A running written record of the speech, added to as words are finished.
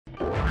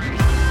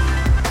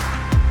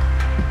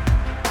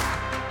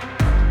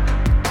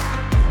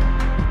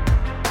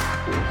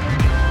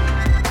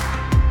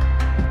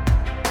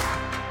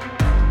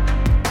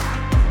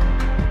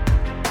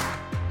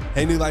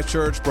Hey, New Life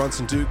Church,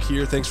 Bronson Duke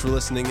here. Thanks for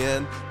listening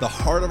in. The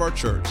heart of our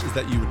church is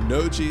that you would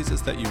know Jesus,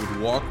 that you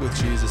would walk with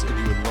Jesus, and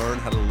you would learn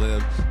how to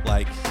live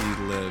like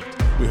he lived.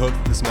 We hope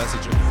that this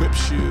message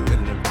equips you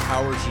and it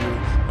empowers you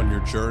on your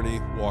journey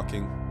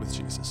walking with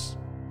Jesus.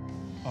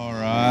 All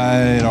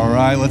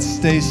right. Let's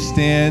stay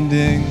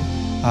standing.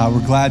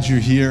 We're glad you're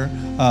here.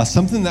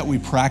 Something that we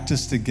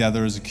practice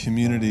together as a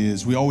community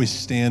is we always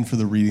stand for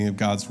the reading of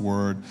God's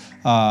word.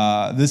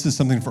 This is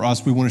something for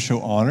us. We want to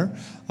show honor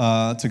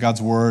to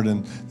God's word,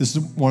 and this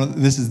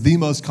is the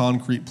most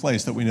concrete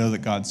place that we know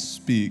that God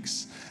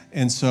speaks.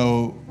 And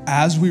so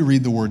as we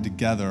read the word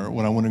together,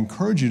 what I want to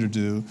encourage you to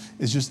do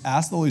is just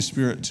ask the Holy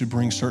Spirit to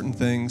bring certain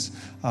things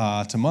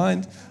to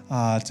mind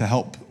to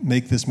help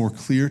make this more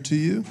clear to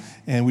you.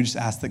 And we just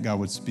ask that God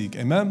would speak.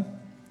 Amen?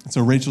 And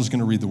so Rachel's going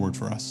to read the word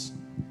for us.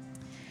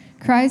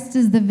 Christ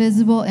is the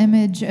visible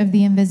image of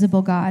the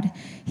invisible God.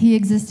 He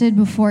existed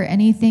before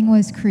anything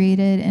was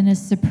created and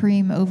is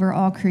supreme over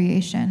all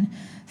creation.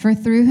 For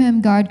through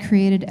him God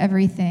created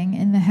everything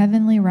in the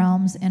heavenly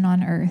realms and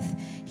on earth.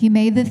 He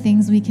made the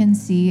things we can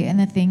see and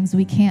the things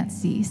we can't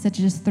see, such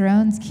as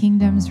thrones,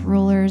 kingdoms,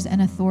 rulers,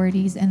 and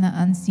authorities in the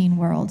unseen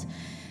world.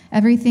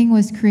 Everything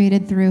was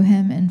created through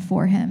him and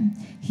for him.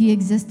 He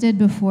existed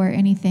before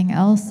anything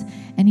else,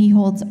 and he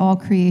holds all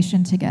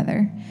creation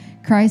together.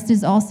 Christ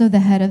is also the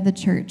head of the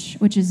church,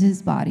 which is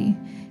his body.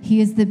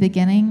 He is the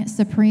beginning,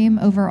 supreme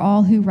over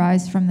all who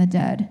rise from the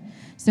dead.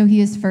 So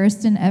he is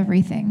first in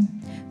everything.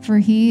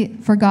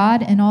 For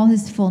God in all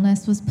his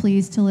fullness was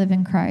pleased to live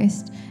in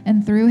Christ,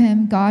 and through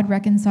him God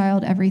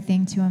reconciled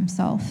everything to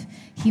himself.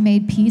 He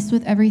made peace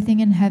with everything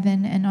in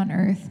heaven and on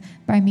earth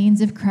by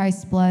means of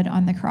Christ's blood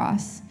on the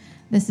cross.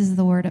 This is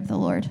the word of the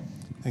Lord.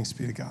 Thanks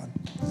be to God.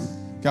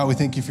 God, we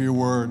thank you for your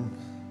word.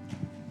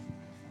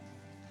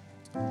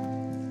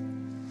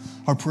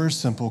 Our prayer is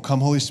simple. Come,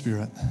 Holy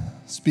Spirit,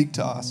 speak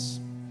to us.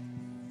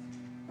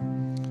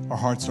 Our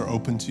hearts are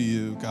open to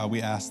you. God,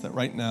 we ask that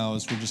right now,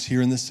 as we're just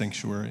here in this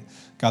sanctuary,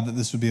 God, that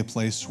this would be a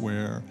place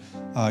where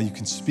you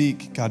can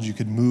speak. God, you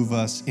could move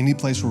us. Any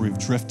place where we've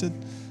drifted,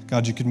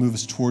 God, you could move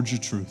us towards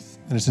your truth.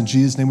 And it's in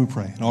Jesus' name we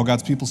pray. And all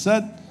God's people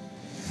said,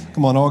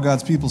 come on, all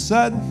God's people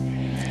said,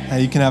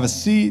 hey, you can have a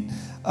seat.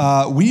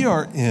 We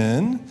are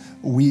in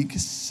week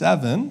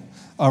 7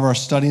 of our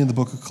study in the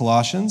book of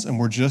Colossians, and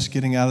we're just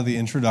getting out of the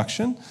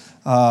introduction.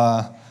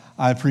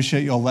 I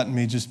appreciate you all letting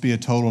me just be a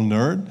total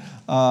nerd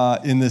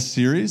in this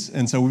series.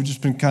 And so we've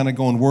just been kind of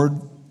going word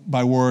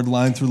by word,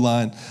 line through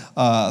line,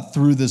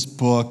 through this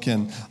book.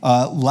 And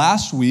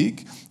last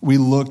week, we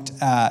looked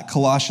at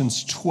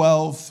Colossians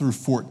 12 through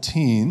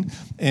 14.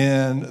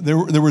 And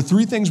there were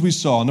 3 things we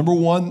saw. Number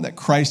 1, that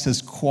Christ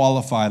has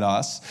qualified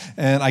us.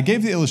 And I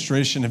gave the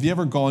illustration. Have you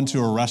ever gone to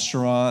a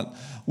restaurant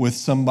with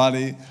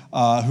somebody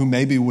who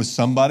maybe was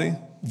somebody?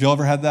 Have you all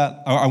ever had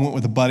that? I went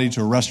with a buddy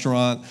to a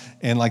restaurant,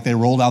 and they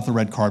rolled out the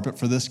red carpet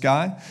for this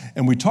guy.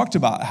 And we talked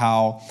about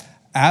how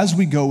as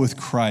we go with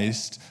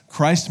Christ,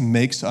 Christ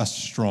makes us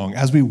strong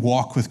as we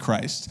walk with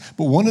Christ.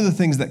 But one of the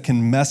things that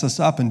can mess us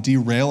up and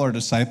derail our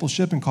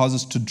discipleship and cause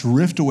us to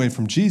drift away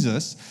from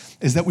Jesus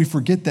is that we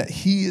forget that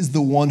he is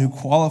the one who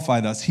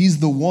qualified us. He's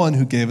the one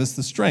who gave us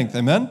the strength.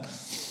 Amen?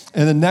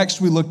 And then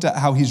next we looked at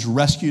how he's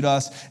rescued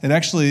us. And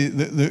actually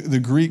the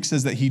Greek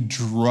says that he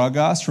drug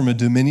us from a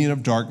dominion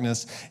of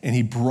darkness and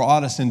he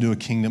brought us into a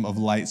kingdom of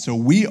light. So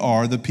we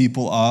are the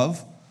people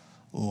of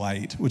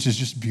light, which is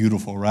just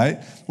beautiful,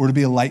 right? We're to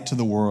be a light to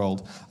the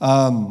world.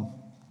 And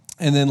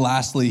then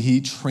lastly,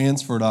 he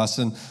transferred us.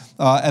 And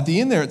at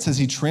the end there, it says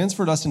he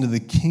transferred us into the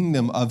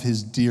kingdom of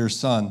his dear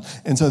son.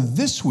 And so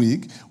this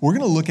week, we're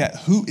going to look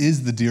at who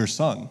is the dear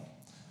son.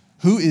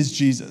 Who is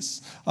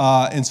Jesus?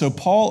 And so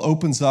Paul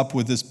opens up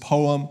with this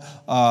poem.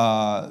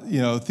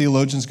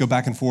 Theologians go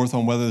back and forth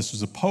on whether this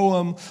was a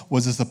poem,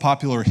 was this a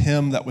popular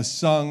hymn that was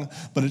sung,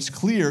 but it's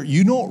clear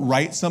you don't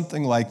write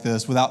something like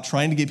this without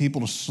trying to get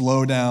people to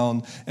slow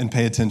down and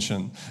pay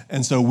attention.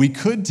 And so we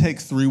could take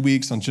 3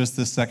 weeks on just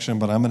this section,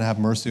 but I'm going to have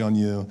mercy on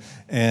you,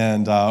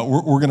 and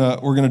we're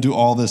gonna do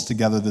all this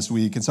together this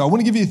week. And so I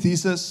want to give you a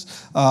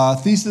thesis.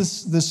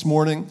 Thesis this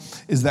morning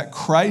is that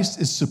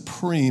Christ is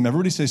supreme.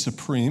 Everybody say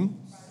supreme.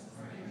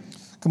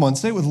 Come on,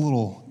 say it with a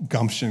little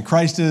gumption.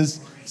 Christ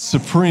is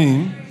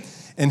supreme,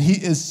 and he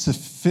is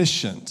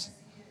sufficient.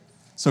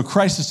 So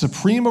Christ is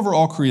supreme over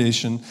all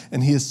creation,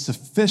 and he is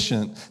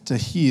sufficient to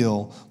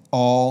heal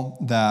all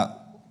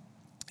that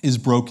is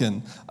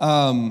broken.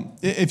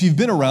 If you've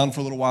been around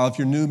for a little while, if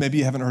you're new, maybe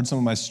you haven't heard some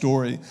of my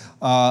story.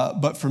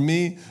 But for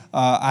me,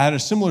 I had a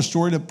similar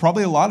story to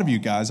probably a lot of you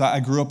guys.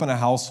 I grew up in a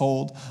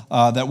household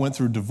that went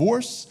through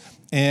divorce,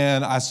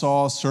 and I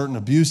saw certain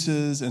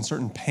abuses and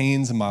certain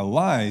pains in my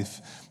life.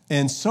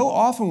 And so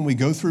often when we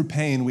go through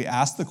pain, we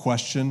ask the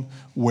question,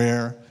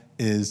 where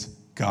is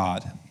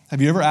God?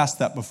 Have you ever asked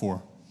that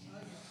before?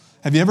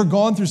 Have you ever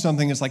gone through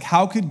something, it's like,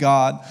 how could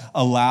God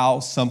allow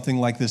something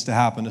like this to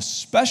happen?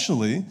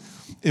 Especially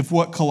if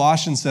what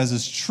Colossians says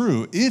is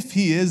true, if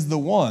he is the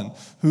one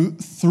who,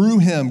 through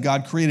him,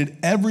 God created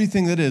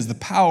everything that is, the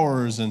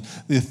powers and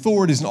the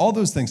authorities and all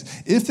those things,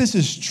 if this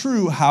is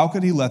true, how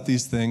could he let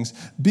these things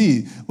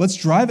be? Let's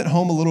drive it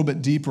home a little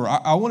bit deeper.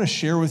 I want to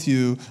share with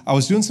you, I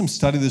was doing some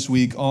study this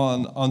week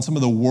on some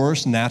of the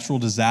worst natural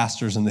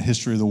disasters in the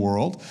history of the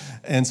world,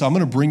 and so I'm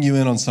going to bring you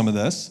in on some of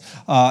this.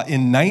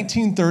 In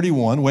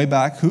 1931, way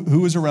back, who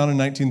was around in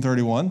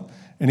 1931?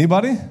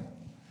 Anybody?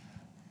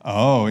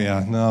 Oh,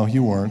 yeah, no,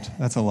 you weren't.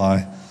 That's a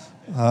lie.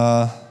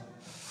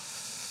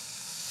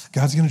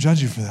 God's going to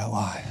judge you for that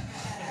lie.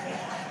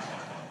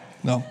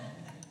 No.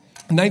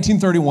 In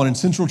 1931, in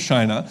central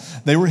China,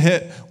 they were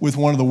hit with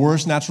one of the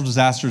worst natural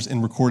disasters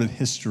in recorded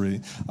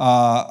history.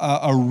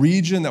 A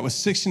region that was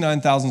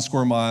 69,000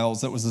 square miles,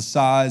 that was the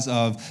size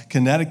of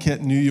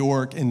Connecticut, New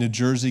York, and New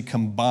Jersey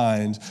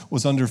combined,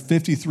 was under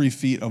 53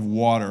 feet of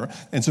water.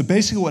 And so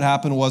basically what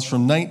happened was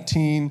from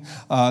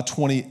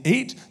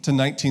 1928 to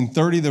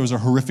 1930, there was a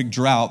horrific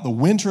drought. The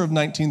winter of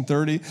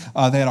 1930,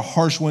 they had a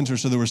harsh winter,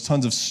 so there was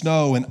tons of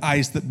snow and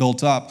ice that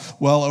built up.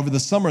 Well, over the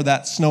summer,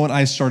 that snow and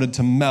ice started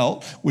to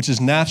melt, which is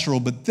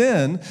natural. But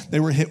then they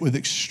were hit with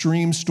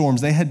extreme storms.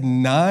 They had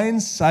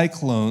 9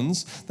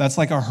 cyclones. That's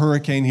like a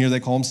hurricane here. They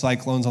call them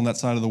cyclones on that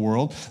side of the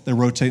world. They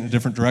rotate in a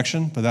different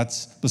direction, but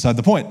that's beside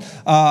the point.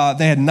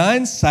 They had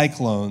 9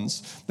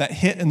 cyclones that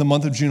hit in the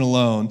month of June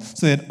alone.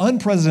 So they had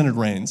unprecedented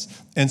rains.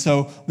 And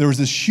so there was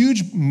this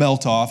huge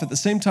melt-off. At the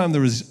same time,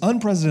 there was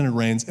unprecedented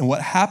rains. And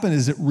what happened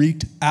is it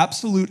wreaked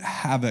absolute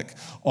havoc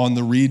on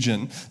the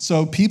region.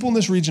 So people in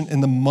this region,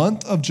 in the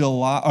month of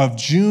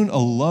June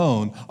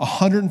alone,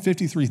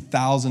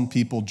 153,000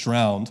 people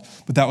drowned.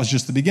 But that was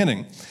just the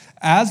beginning.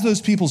 As those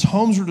people's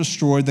homes were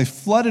destroyed, they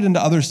flooded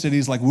into other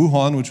cities like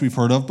Wuhan, which we've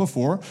heard of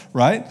before,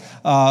 right?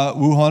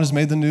 Wuhan has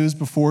made the news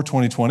before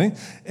 2020.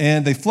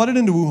 And they flooded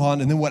into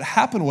Wuhan. And then what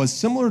happened was,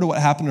 similar to what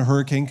happened to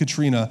Hurricane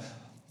Katrina,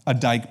 a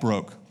dike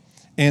broke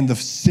and the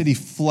city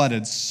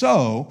flooded.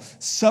 So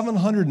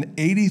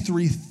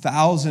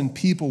 783,000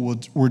 people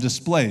were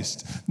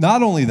displaced.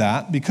 Not only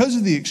that, because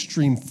of the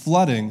extreme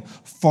flooding,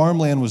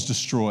 farmland was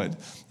destroyed.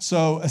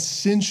 So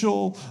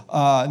essential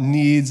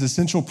needs,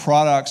 essential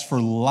products for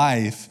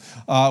life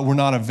were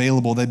not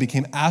available. They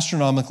became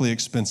astronomically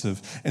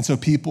expensive. And so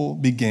people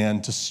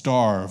began to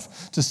starve.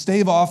 To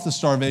stave off the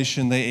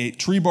starvation, they ate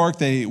tree bark,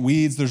 they ate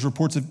weeds. There's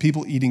reports of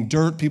people eating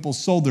dirt. People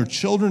sold their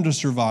children to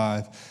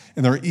survive.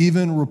 And there are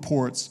even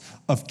reports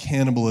of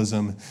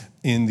cannibalism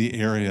in the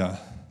area.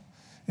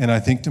 And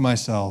I think to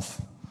myself,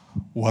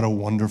 what a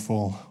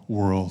wonderful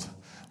world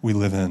we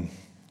live in.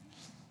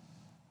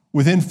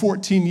 Within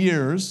 14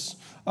 years,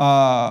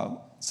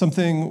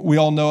 something we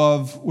all know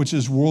of, which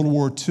is World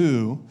War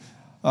II,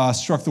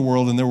 struck the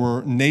world, and there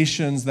were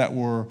nations that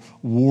were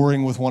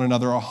warring with one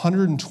another.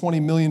 120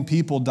 million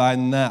people died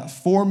in that.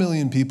 4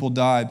 million people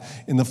died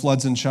in the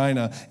floods in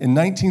China. In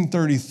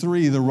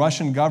 1933, the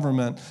Russian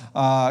government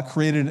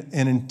created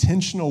an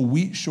intentional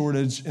wheat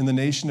shortage in the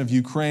nation of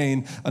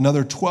Ukraine.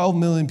 Another 12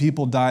 million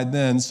people died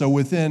then. So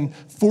within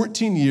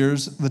 14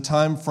 years, the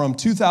time from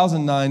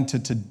 2009 to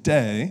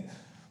today,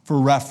 for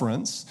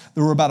reference,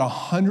 there were about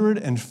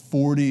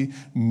 140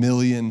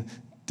 million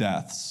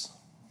deaths.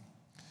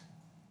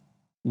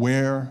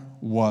 Where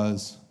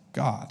was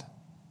God,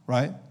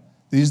 right?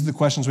 These are the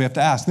questions we have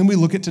to ask. Then we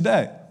look at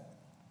today.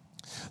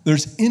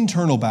 There's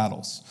internal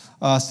battles.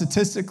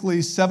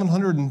 Statistically,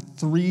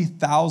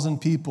 703,000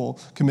 people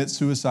commit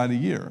suicide a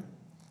year.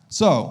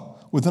 So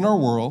within our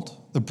world,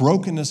 the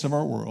brokenness of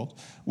our world,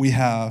 we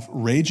have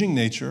raging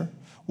nature,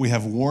 we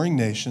have warring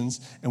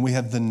nations, and we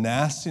have the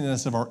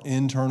nastiness of our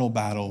internal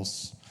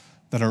battles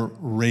that are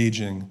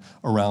raging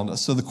around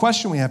us. So the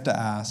question we have to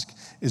ask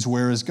is,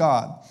 where is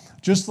God?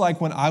 Just like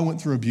when I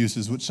went through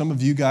abuses, which some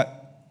of you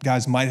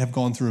guys might have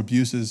gone through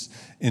abuses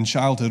in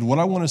childhood, what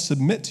I want to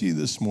submit to you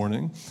this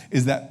morning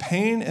is that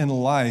pain in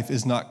life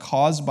is not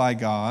caused by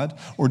God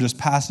or just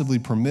passively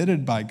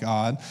permitted by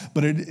God,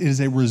 but it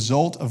is a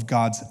result of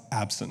God's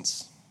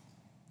absence.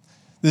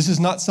 This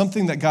is not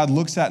something that God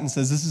looks at and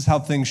says, this is how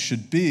things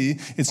should be.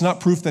 It's not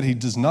proof that he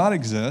does not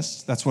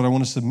exist. That's what I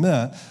want to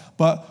submit.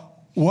 But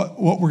what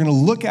we're going to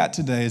look at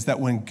today is that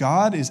when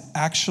God is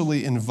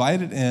actually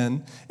invited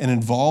in and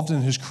involved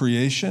in his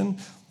creation,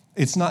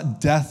 it's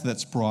not death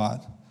that's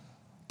brought,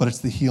 but it's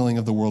the healing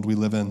of the world we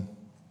live in.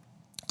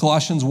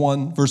 Colossians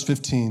 1, verse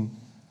 15,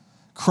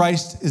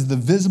 Christ is the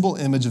visible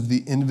image of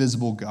the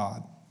invisible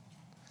God.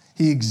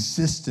 He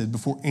existed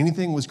before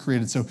anything was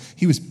created. So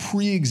he was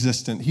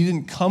pre-existent. He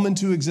didn't come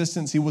into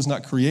existence. He was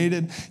not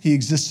created. He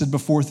existed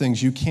before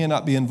things. You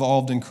cannot be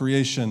involved in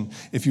creation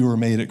if you were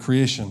made at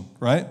creation,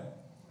 right?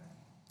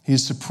 He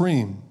is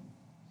supreme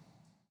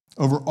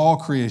over all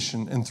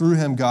creation, and through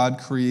him, God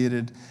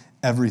created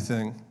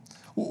everything.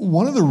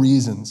 One of the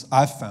reasons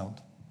I've found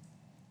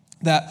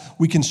that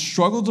we can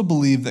struggle to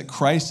believe that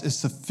Christ is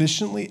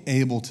sufficiently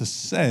able to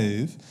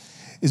save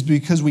is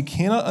because we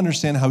cannot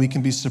understand how he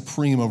can be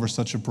supreme over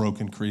such a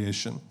broken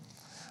creation.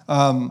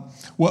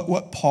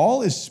 What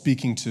Paul is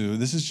speaking to,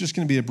 this is just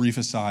going to be a brief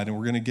aside, and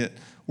we're going to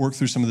work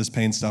through some of this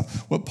pain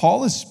stuff. What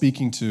Paul is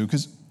speaking to,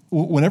 because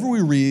Whenever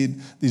we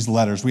read these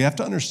letters, we have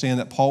to understand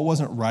that Paul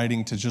wasn't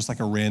writing to just like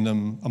a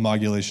random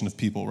amalgamation of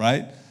people,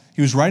 right?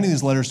 He was writing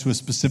these letters to a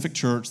specific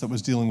church that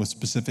was dealing with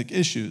specific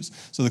issues.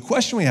 So the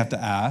question we have to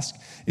ask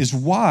is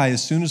why,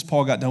 as soon as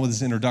Paul got done with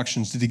his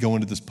introductions, did he go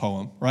into this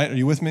poem, right? Are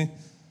you with me?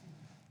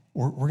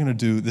 We're going to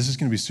do, this is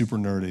going to be super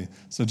nerdy,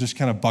 so just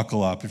kind of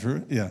buckle up.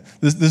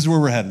 This is where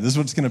we're headed. This is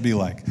what it's going to be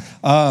like.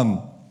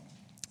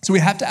 So we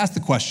have to ask the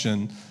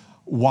question,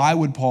 why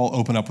would Paul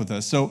open up with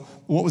this? So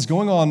what was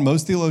going on,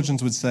 most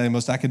theologians would say,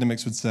 most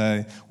academics would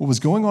say, what was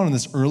going on in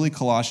this early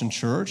Colossian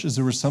church is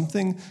there was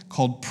something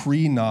called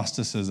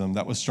pre-Gnosticism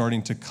that was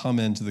starting to come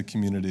into the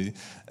community.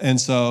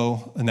 And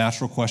so a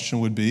natural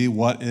question would be,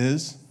 what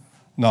is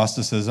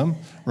Gnosticism,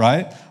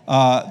 right?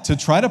 To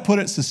try to put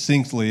it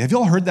succinctly, have you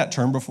all heard that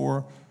term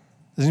before?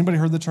 Has anybody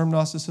heard the term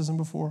Gnosticism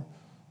before?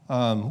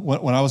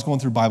 When I was going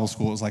through Bible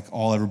school, it was like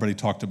all everybody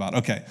talked about.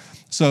 Okay,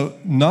 so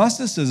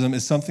Gnosticism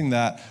is something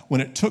that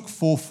when it took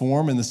full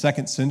form in the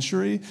 2nd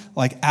century,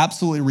 like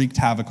absolutely wreaked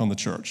havoc on the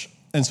church.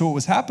 And so what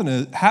was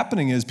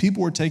happening is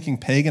people were taking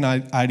pagan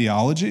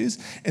ideologies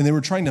and they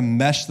were trying to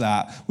mesh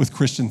that with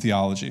Christian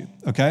theology,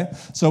 okay?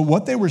 So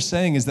what they were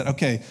saying is that,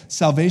 okay,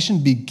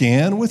 salvation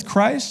began with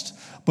Christ,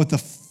 but the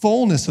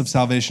fullness of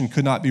salvation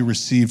could not be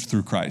received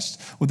through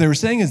Christ. What they were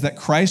saying is that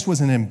Christ was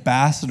an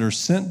ambassador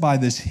sent by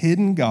this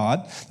hidden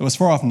God that was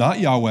far off, not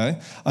Yahweh,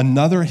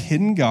 another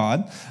hidden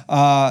God,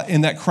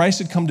 and that Christ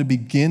had come to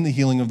begin the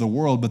healing of the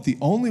world, but the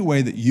only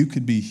way that you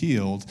could be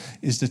healed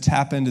is to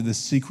tap into the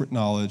secret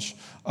knowledge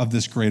of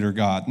this greater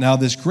God. Now,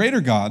 this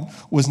greater God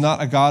was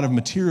not a God of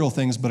material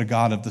things, but a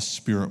God of the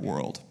spirit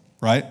world,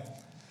 right?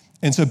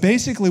 And so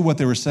basically what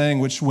they were saying,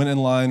 which went in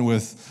line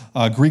with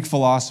Greek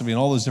philosophy and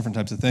all those different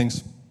types of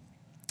things,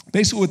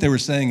 basically what they were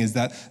saying is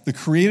that the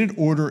created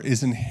order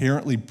is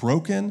inherently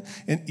broken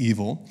and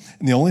evil,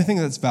 and the only thing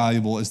that's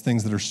valuable is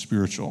things that are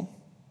spiritual.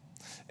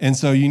 And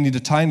so you need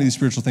to tie into these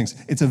spiritual things.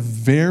 It's a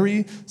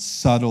very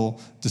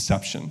subtle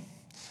deception.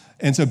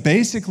 And so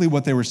basically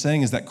what they were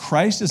saying is that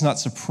Christ is not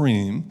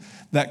supreme,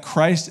 that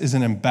Christ is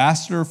an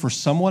ambassador for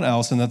someone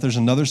else, and that there's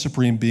another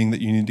supreme being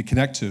that you need to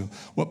connect to.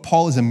 What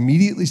Paul is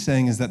immediately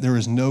saying is that there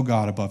is no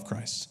God above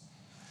Christ.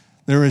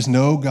 There is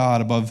no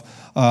God above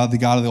the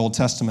God of the Old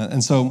Testament.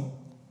 And so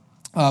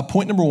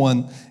point number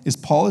one is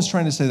Paul is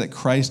trying to say that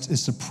Christ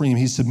is supreme.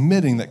 He's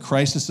submitting that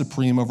Christ is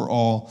supreme over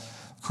all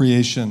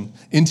creation.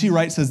 N.T.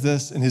 Wright says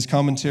this in his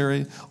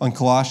commentary on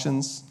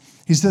Colossians.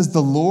 He says,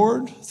 the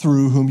Lord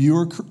through whom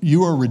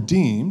you are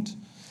redeemed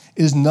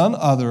is none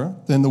other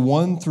than the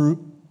one through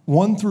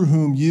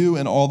whom you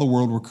and all the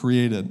world were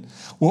created.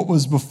 What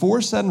was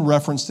before said in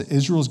reference to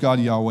Israel's God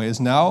Yahweh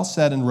is now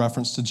said in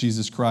reference to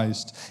Jesus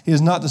Christ. He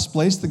has not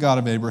displaced the God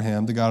of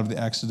Abraham, the God of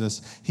the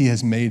Exodus. He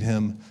has made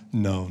him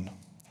known.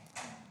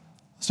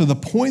 So the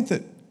point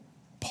that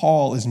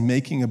Paul is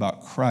making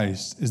about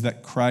Christ is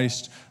that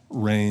Christ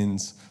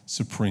reigns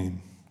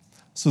supreme.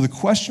 So the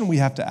question we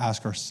have to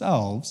ask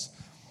ourselves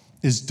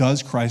is,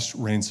 does Christ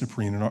reign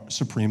supreme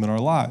in our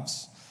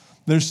lives?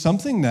 There's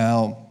something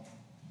now,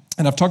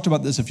 and I've talked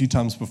about this a few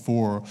times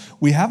before,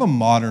 we have a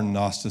modern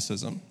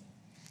Gnosticism.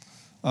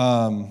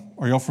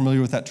 Are y'all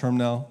familiar with that term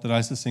now? Did I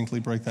succinctly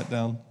break that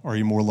down? Or are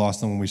you more lost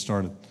than when we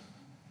started?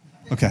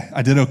 Okay,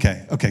 I did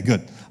okay. Okay,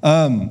 good.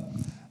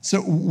 So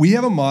we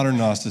have a modern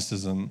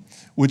Gnosticism,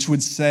 which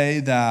would say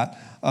that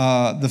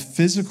the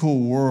physical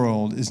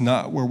world is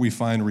not where we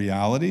find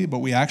reality, but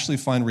we actually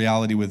find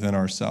reality within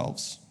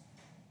ourselves,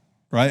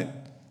 right?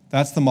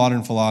 That's the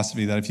modern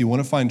philosophy, that if you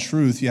want to find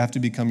truth, you have to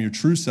become your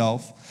true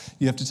self.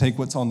 You have to take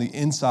what's on the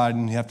inside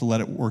and you have to let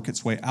it work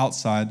its way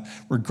outside,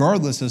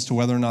 regardless as to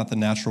whether or not the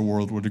natural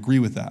world would agree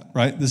with that,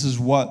 right? This is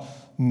what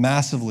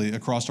massively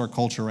across our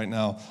culture right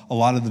now, a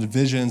lot of the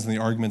divisions and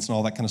the arguments and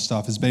all that kind of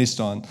stuff is based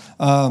on.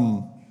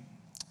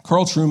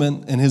 Carl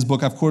Trueman, in his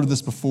book, I've quoted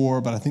this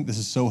before, but I think this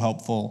is so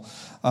helpful.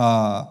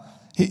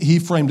 He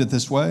framed it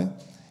this way.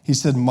 He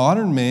said,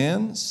 modern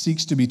man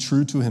seeks to be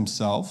true to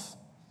himself.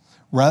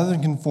 Rather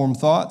than conform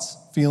thoughts,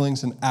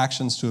 feelings, and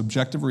actions to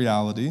objective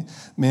reality,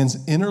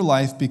 man's inner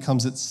life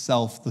becomes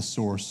itself the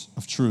source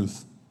of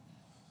truth.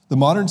 The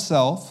modern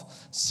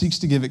self seeks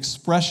to give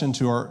expression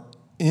to our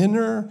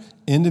inner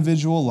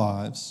individual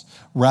lives,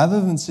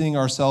 rather than seeing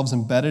ourselves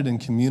embedded in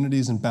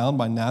communities and bound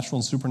by natural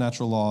and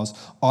supernatural laws.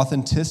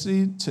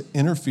 Authenticity to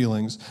inner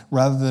feelings,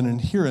 rather than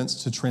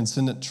adherence to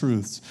transcendent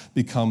truths,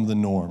 become the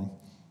norm.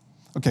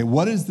 Okay,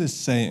 what is this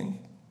saying?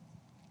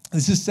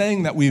 This is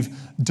saying that we've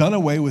done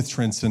away with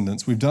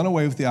transcendence. We've done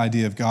away with the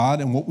idea of God,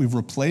 and what we've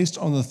replaced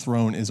on the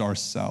throne is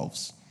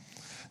ourselves.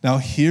 Now,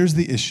 here's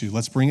the issue.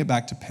 Let's bring it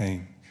back to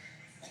pain.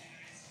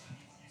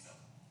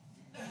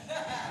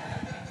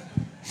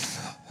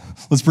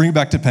 Let's bring it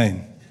back to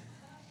pain.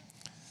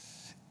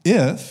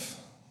 If,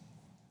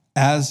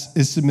 as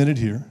is submitted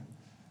here,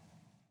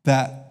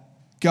 that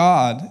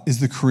God is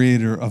the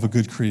creator of a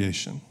good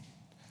creation,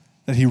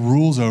 that he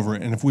rules over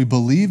it, and if we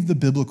believe the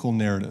biblical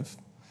narrative,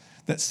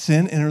 that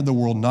sin entered the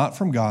world not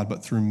from God,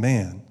 but through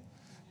man,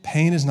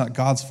 pain is not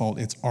God's fault,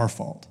 it's our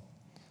fault.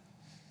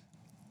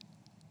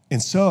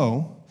 And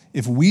so,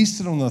 if we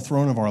sit on the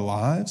throne of our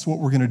lives, what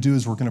we're going to do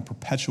is we're going to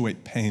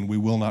perpetuate pain. We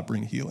will not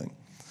bring healing.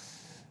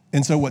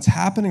 And so what's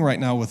happening right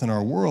now within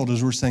our world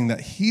is we're saying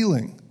that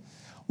healing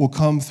will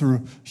come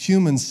through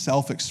humans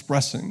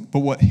self-expressing. But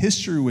what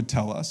history would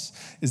tell us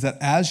is that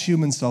as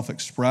humans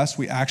self-express,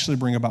 we actually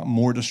bring about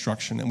more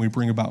destruction and we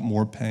bring about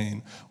more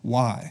pain.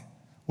 Why?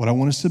 What I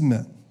want to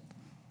submit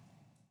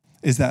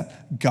is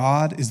that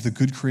God is the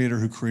good creator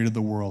who created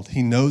the world.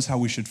 He knows how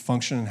we should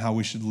function and how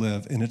we should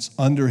live, and it's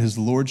under his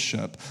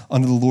lordship,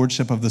 under the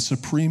lordship of the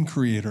supreme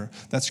creator.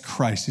 That's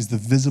Christ. He's the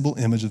visible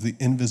image of the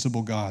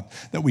invisible God,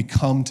 that we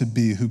come to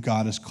be who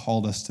God has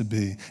called us to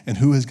be. And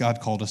who has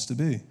God called us to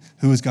be?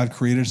 Who has God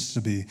created us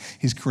to be?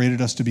 He's created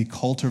us to be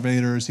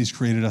cultivators. He's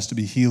created us to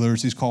be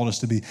healers. He's called us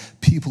to be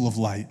people of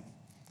light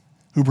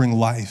who bring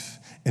life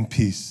and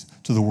peace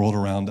to the world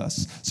around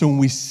us. So when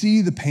we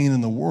see the pain in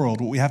the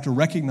world, what we have to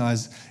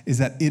recognize is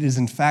that it is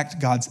in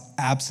fact God's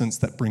absence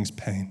that brings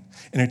pain,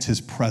 and it's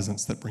his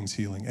presence that brings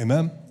healing.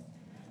 Amen?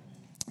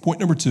 Point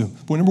number two.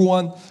 Point number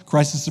one,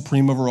 Christ is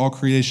supreme over all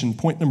creation.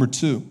 Point number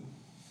two,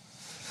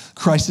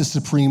 Christ is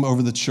supreme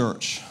over the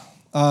church.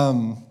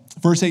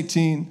 Verse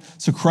 18,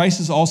 so Christ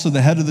is also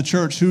the head of the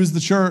church. Who is the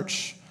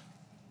church?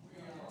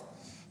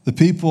 The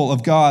people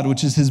of God,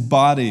 which is his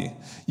body.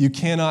 You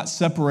cannot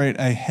separate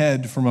a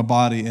head from a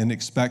body and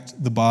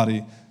expect the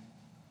body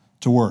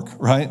to work,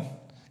 right?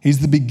 He's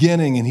the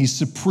beginning, and he's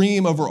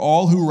supreme over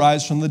all who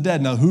rise from the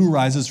dead. Now, who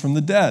rises from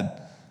the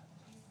dead?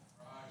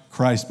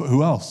 Christ, but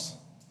who else?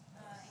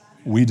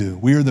 We do.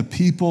 We are the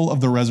people of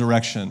the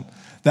resurrection.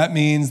 That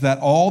means that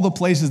all the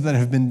places that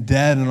have been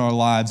dead in our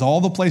lives,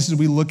 all the places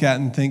we look at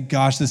and think,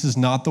 gosh, this is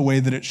not the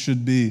way that it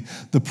should be,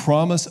 the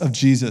promise of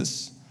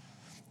Jesus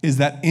is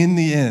that in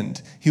the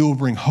end, he will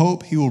bring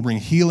hope, he will bring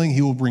healing,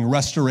 he will bring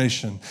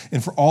restoration.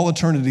 And for all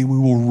eternity, we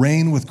will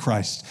reign with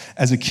Christ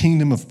as a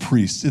kingdom of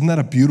priests. Isn't that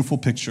a beautiful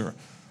picture?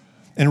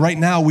 And right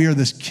now, we are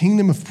this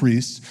kingdom of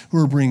priests who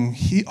are bringing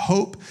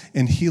hope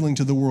and healing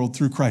to the world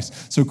through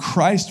Christ. So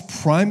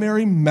Christ's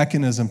primary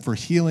mechanism for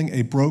healing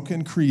a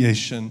broken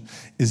creation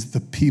is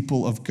the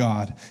people of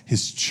God,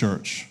 his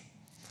church.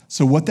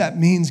 So what that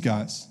means,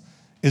 guys,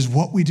 is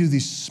what we do,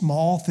 these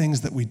small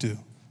things that we do.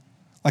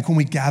 Like when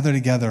we gather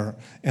together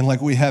and like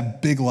we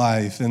have big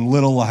life and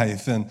little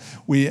life, and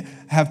we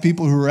have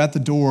people who are at the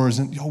doors,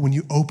 and when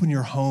you open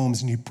your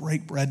homes and you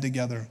break bread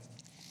together,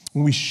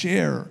 when we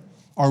share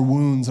our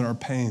wounds and our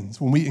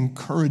pains, when we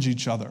encourage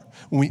each other,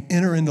 when we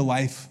enter into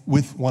life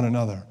with one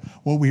another,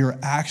 what we are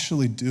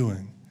actually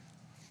doing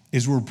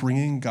is we're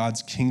bringing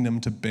God's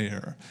kingdom to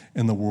bear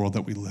in the world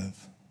that we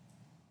live.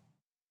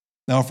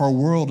 Now, if our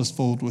world is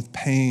filled with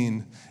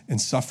pain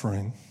and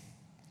suffering,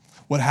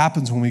 what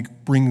happens when we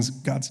bring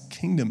God's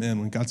kingdom in,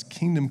 when God's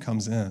kingdom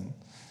comes in,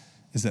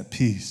 is that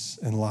peace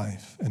and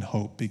life and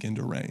hope begin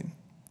to reign,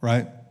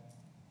 right?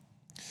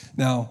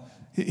 Now,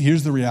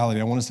 here's the reality.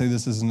 I want to say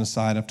this as an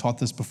aside. I've taught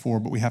this before,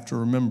 but we have to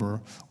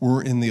remember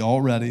we're in the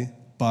already,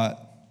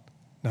 but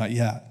not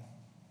yet.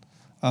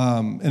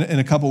 In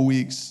a couple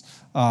weeks,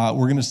 we're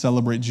going to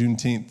celebrate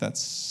Juneteenth.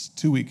 That's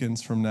 2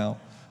 weekends from now.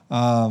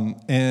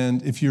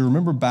 And if you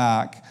remember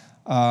back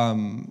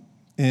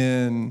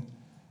in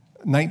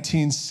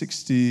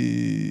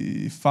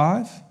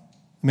 1965,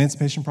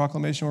 Emancipation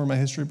Proclamation, where my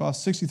history buff,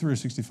 63 or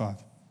 65? I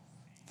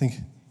think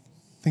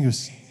it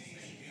was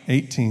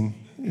 18.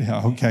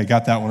 Yeah, okay,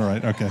 got that one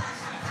right, okay.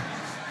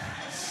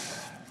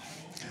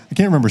 I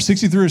can't remember,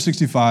 63 or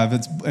 65,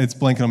 it's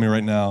blanking on me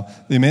right now.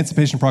 The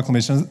Emancipation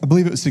Proclamation, I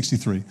believe it was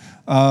 63,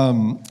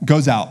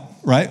 goes out,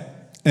 right?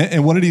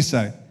 And what did he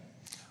say?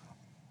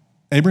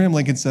 Abraham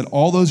Lincoln said,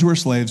 all those who are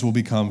slaves will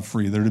become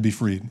free. They're to be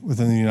freed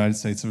within the United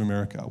States of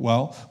America.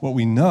 Well, what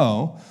we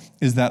know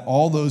is that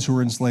all those who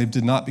were enslaved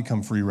did not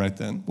become free right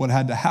then. What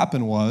had to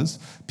happen was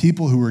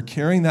people who were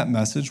carrying that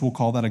message, we'll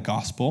call that a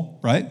gospel,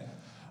 right?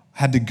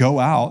 Had to go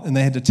out and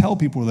they had to tell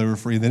people they were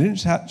free. They didn't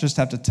just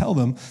have to tell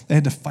them, they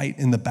had to fight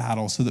in the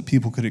battle so that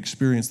people could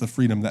experience the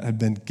freedom that had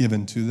been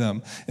given to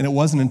them. And it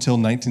wasn't until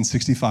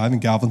 1965 in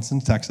Galveston,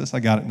 Texas,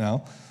 I got it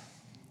now,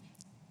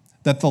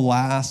 that the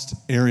last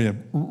area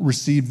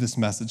received this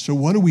message. So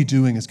what are we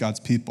doing as God's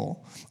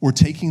people? We're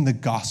taking the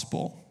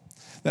gospel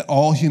that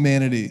all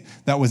humanity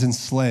that was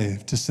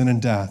enslaved to sin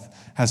and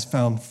death has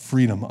found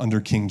freedom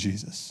under King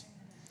Jesus.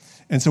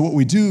 And so what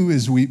we do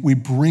is we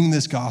bring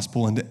this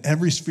gospel into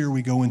every sphere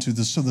we go into.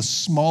 So the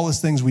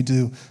smallest things we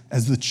do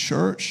as the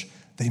church,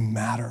 they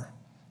matter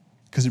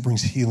because it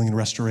brings healing and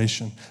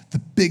restoration. The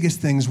biggest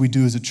things we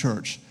do as a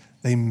church,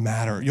 they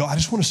matter. I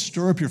just want to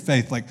stir up your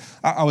faith. Like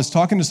I was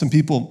talking to some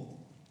people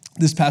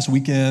this past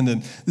weekend,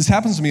 and this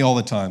happens to me all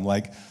the time.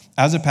 Like,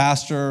 as a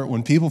pastor,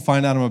 when people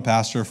find out I'm a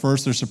pastor,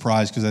 first they're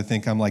surprised because I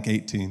think I'm like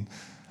 18.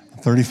 I'm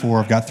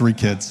 34, I've got 3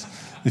 kids,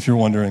 if you're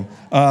wondering.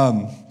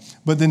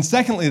 But then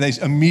secondly, they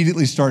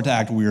immediately start to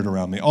act weird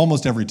around me,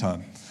 almost every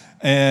time.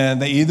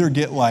 And they either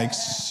get like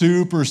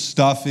super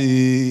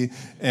stuffy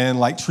and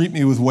like treat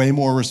me with way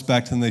more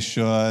respect than they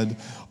should,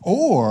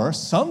 or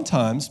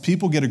sometimes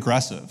people get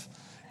aggressive.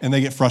 and they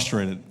get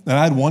frustrated. And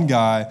I had one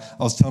guy,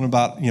 I was telling him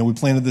about, we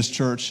planted this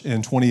church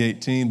in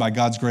 2018. By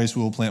God's grace,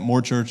 we will plant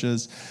more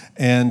churches.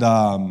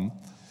 And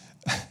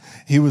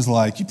he was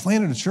like, you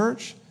planted a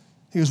church?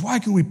 He goes, why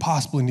could we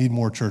possibly need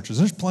more churches?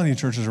 There's plenty of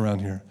churches around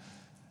here.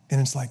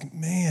 And it's like,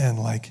 man,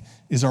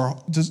 does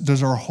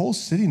our whole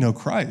city know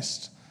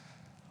Christ?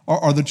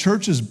 Are the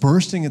churches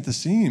bursting at the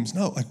seams?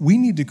 No, we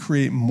need to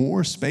create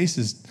more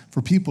spaces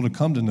for people to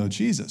come to know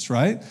Jesus,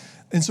 right?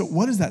 And so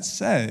what does that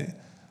say?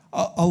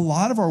 A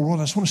lot of our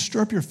world, I just want to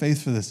stir up your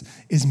faith for this,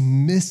 is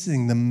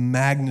missing the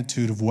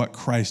magnitude of what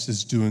Christ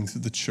is doing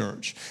through the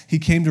church. He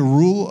came to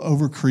rule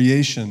over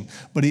creation,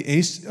 but he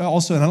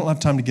also, and I don't have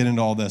time to get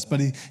into all this,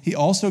 but he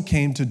also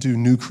came to do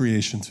new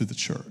creation through the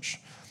church.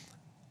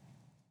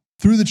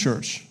 Through the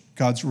church,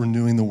 God's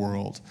renewing the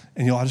world.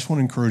 And I just want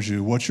to encourage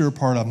you, what you're a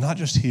part of, not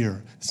just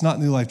here. It's not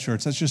New Life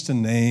Church. That's just a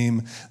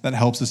name that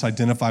helps us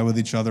identify with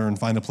each other and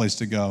find a place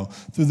to go.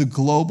 Through the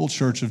global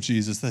church of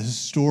Jesus, the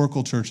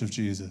historical church of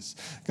Jesus,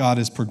 God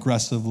is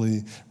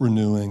progressively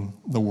renewing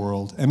the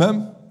world.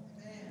 Amen?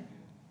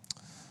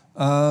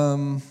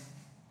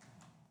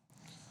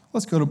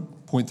 Let's go to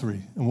point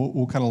 3, and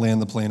we'll kind of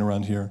land the plane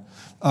around here.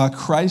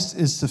 Christ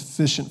is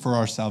sufficient for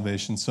our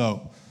salvation.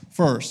 So,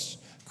 first,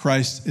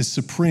 Christ is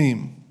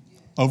supreme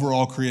over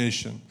all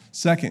creation.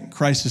 Second,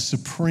 Christ is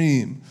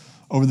supreme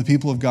over the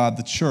people of God,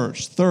 the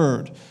church.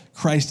 Third,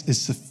 Christ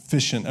is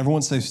sufficient.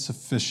 Everyone say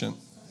sufficient.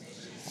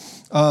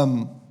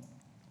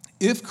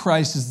 If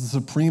Christ is the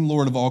supreme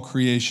Lord of all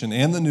creation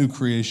and the new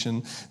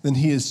creation, then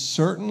he is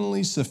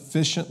certainly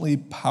sufficiently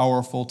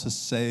powerful to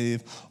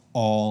save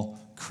all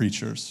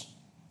creatures.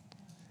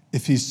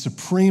 If he's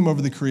supreme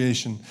over the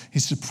creation,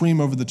 he's supreme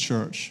over the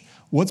church.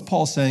 What's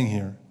Paul saying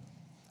here?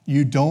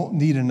 You don't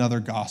need another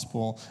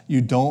gospel.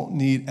 You don't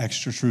need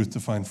extra truth to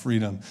find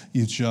freedom.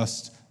 You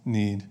just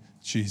need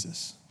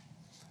Jesus.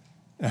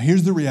 Now,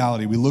 here's the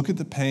reality. We look at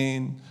the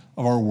pain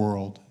of our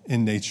world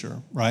in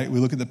nature, right? We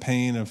look at the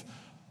pain of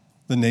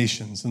the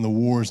nations and the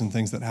wars and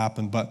things that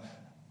happen. But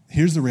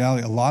here's the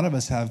reality. A lot of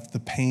us have the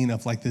pain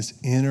of this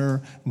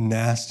inner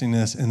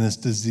nastiness and this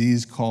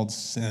disease called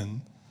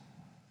sin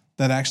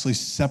that actually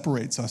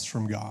separates us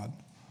from God,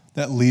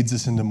 that leads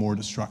us into more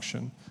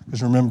destruction.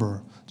 Because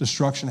remember,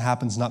 destruction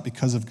happens not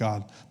because of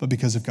God, but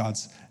because of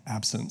God's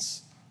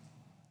absence.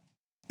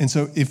 And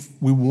so if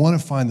we want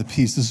to find the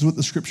peace, this is what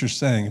the scripture's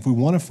saying. If we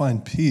want to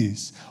find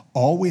peace,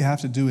 all we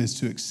have to do is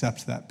to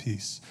accept that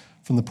peace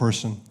from the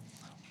person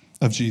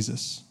of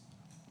Jesus.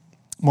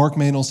 Mark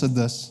Manuel said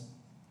this.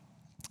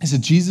 He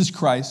said, Jesus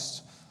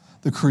Christ,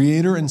 the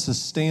creator and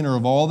sustainer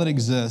of all that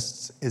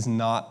exists, is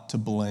not to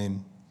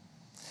blame.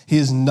 He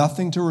has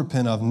nothing to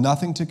repent of,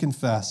 nothing to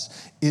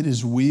confess. It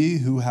is we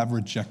who have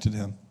rejected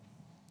him.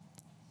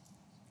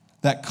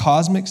 That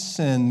cosmic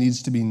sin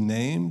needs to be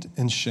named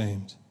and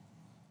shamed.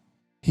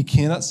 He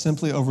cannot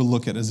simply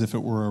overlook it as if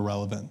it were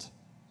irrelevant.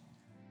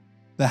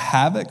 The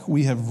havoc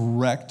we have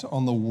wreaked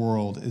on the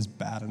world is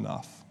bad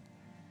enough.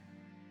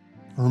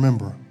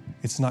 Remember,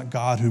 it's not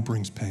God who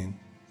brings pain.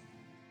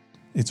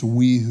 It's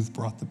we who've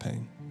brought the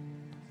pain.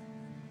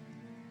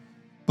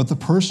 But the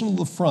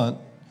personal affront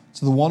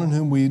to the one on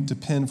whom we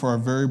depend for our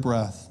very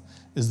breath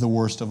is the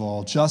worst of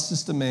all.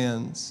 Justice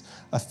demands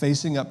a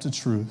facing up to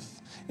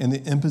truth and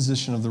the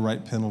imposition of the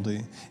right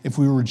penalty. If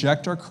we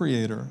reject our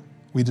Creator,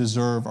 we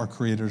deserve our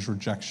Creator's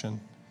rejection.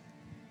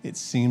 It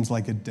seems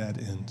like a dead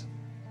end.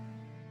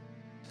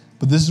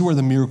 But this is where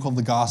the miracle of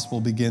the gospel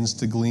begins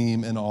to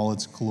gleam in all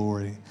its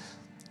glory.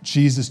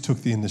 Jesus took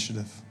the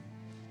initiative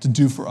to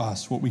do for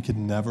us what we could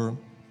never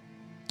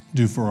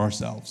do for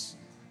ourselves.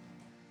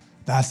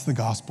 That's the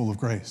gospel of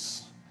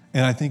grace.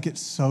 And I think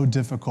it's so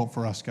difficult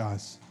for us,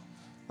 guys.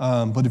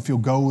 But if you'll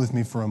go with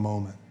me for a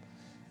moment,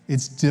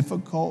 it's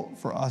difficult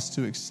for us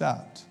to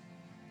accept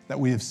that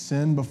we have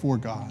sinned before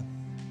God,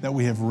 that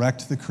we have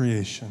wrecked the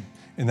creation,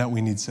 and that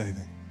we need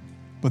saving.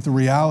 But the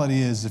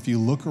reality is, if you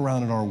look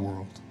around at our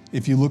world,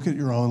 if you look at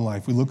your own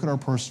life, we look at our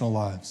personal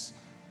lives,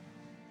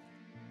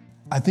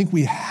 I think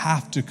we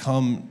have to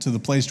come to the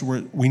place to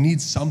where we need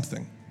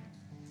something.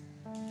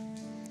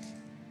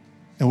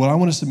 And what I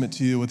want to submit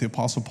to you, what the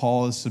Apostle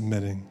Paul is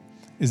submitting,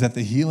 is that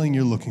the healing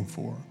you're looking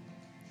for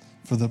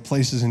the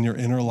places in your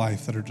inner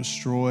life that are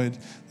destroyed,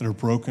 that are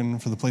broken,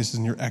 for the places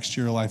in your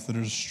exterior life that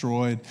are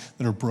destroyed,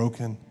 that are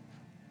broken,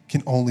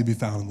 can only be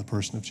found in the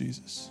person of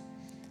Jesus.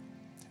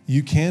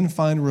 You can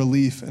find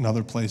relief in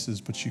other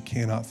places, but you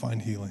cannot find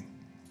healing.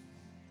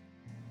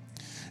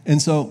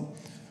 And so,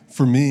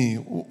 for me,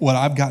 what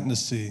I've gotten to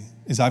see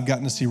is I've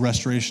gotten to see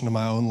restoration in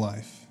my own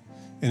life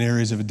in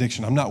areas of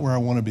addiction. I'm not where I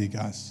want to be,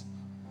 guys.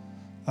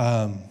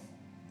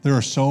 There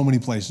are so many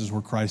places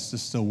where Christ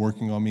is still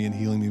working on me and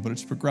healing me, but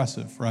it's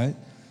progressive, right?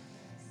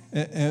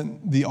 And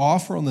the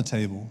offer on the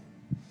table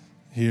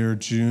here,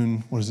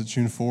 June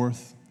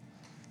 4th,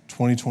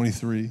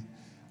 2023,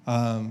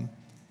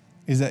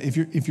 is that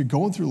if you're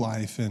going through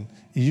life and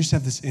you just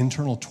have this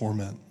internal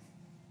torment,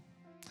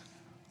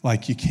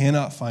 like you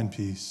cannot find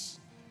peace.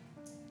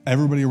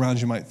 Everybody around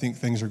you might think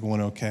things are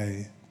going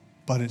okay,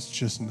 but it's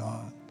just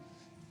not.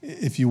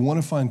 If you want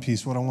to find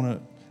peace, what I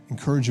want to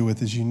encourage you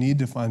with is you need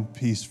to find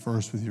peace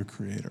first with your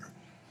Creator.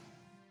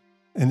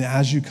 And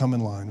as you come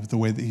in line with the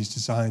way that He's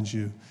designed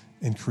you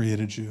and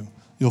created you,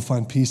 you'll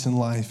find peace in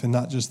life. And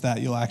not just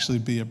that, you'll actually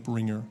be a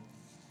bringer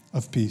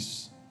of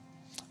peace.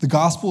 The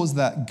gospel is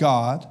that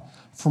God,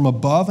 from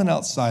above and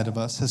outside of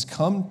us, has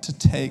come to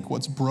take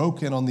what's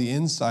broken on the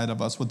inside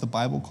of us, what the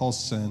Bible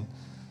calls sin,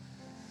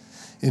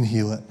 and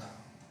heal it.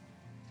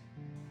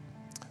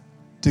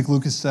 Dick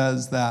Lucas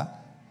says that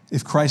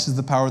if Christ is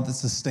the power that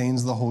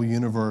sustains the whole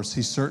universe,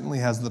 He certainly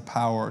has the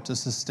power to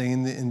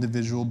sustain the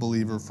individual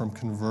believer from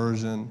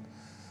conversion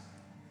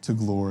to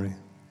glory.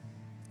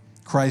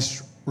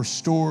 Christ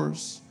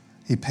restores.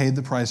 He paid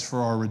the price for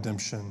our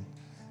redemption,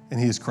 and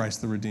He is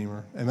Christ the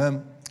Redeemer.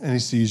 Amen? And He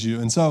sees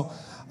you. And so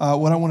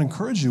what I want to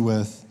encourage you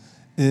with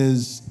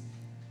is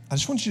I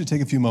just want you to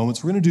take a few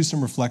moments. We're going to do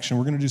some reflection.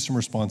 We're going to do some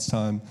response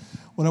time.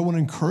 What I want to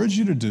encourage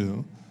you to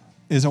do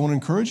is I want to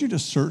encourage you to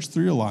search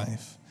through your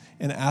life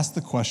and ask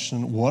the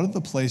question, what are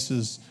the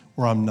places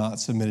where I'm not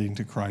submitting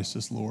to Christ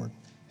as Lord?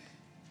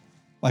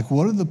 Like,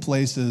 what are the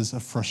places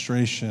of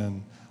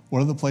frustration?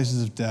 What are the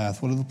places of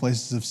death? What are the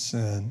places of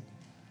sin?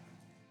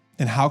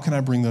 And how can I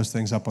bring those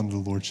things up under the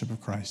Lordship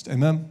of Christ?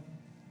 Amen?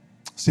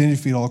 Stand your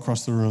feet all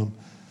across the room.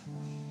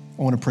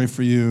 I want to pray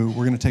for you.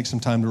 We're going to take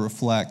some time to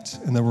reflect,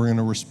 and then we're going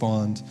to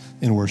respond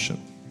in worship.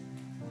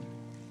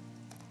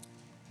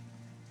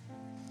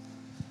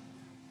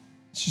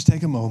 Let's just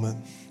take a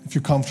moment. If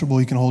you're comfortable,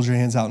 you can hold your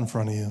hands out in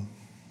front of you.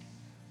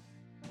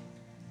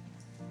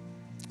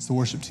 As the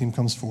worship team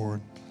comes forward,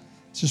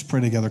 let's just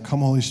pray together. Come,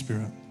 Holy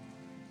Spirit.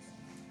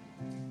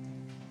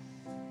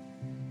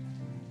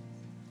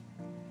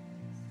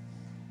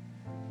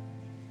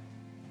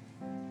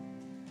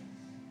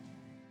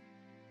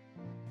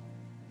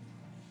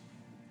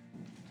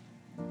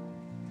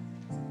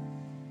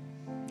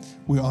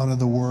 We honor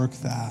the work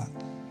that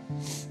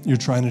you're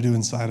trying to do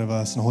inside of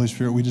us. And Holy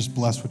Spirit, we just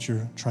bless what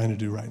you're trying to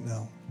do right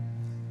now.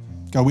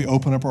 God, we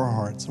open up our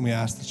hearts and we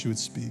ask that you would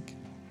speak.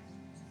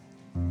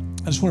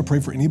 I just want to pray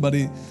for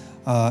anybody,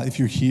 if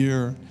you're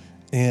here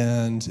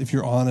and if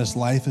you're honest,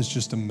 life is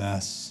just a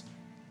mess.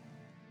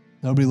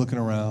 Nobody looking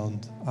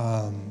around.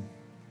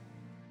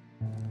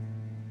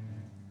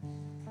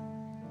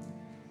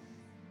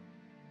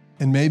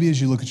 And maybe as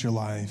you look at your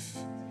life,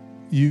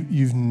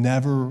 you've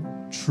never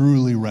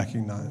truly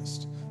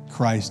recognized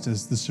Christ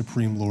as the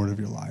supreme Lord of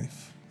your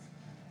life.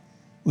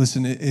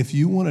 Listen, if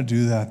you want to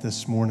do that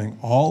this morning,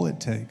 all it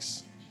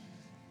takes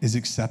is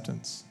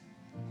acceptance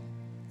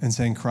and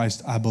saying,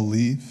 Christ, I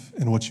believe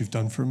in what you've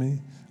done for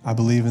me. I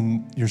believe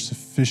in your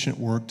sufficient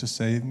work to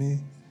save me.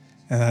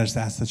 And I just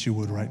ask that you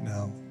would right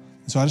now.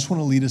 And so I just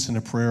want to lead us in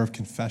a prayer of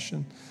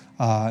confession.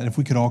 And if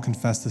we could all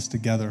confess this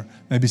together,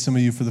 maybe some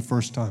of you for the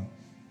first time,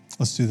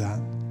 let's do that.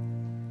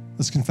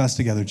 Let's confess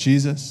together.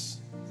 Jesus,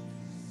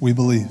 we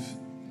believe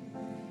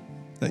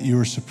that you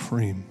are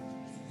supreme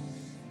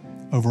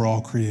over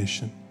all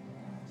creation.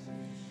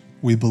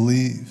 We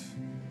believe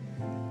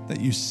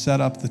that you set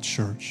up the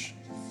church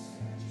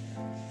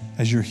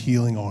as your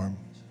healing arm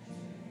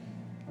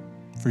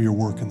for your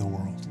work in the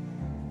world.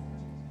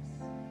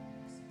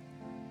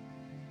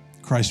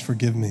 Christ,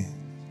 forgive me.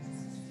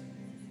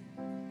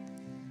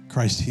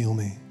 Christ, heal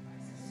me.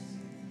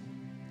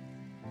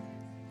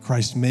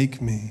 Christ,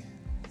 make me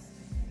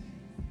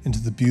into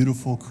the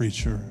beautiful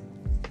creature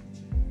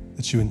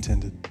that you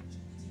intended.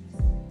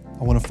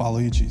 I want to follow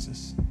you,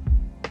 Jesus.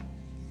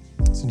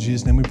 It's in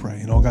Jesus' name we pray.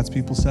 And all God's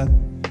people said,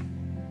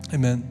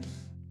 amen.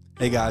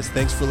 Hey guys,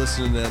 thanks for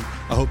listening in.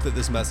 I hope that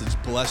this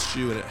message blessed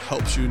you and it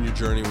helps you in your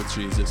journey with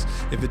Jesus.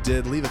 If it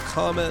did, leave a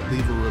comment,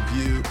 leave a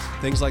review.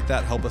 Things like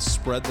that help us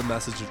spread the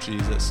message of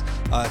Jesus.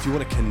 If you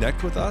want to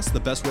connect with us,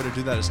 the best way to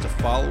do that is to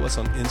follow us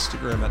on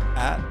Instagram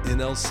at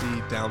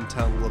NLC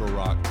Downtown Little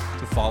Rock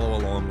to follow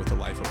along with the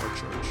life of our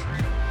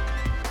church.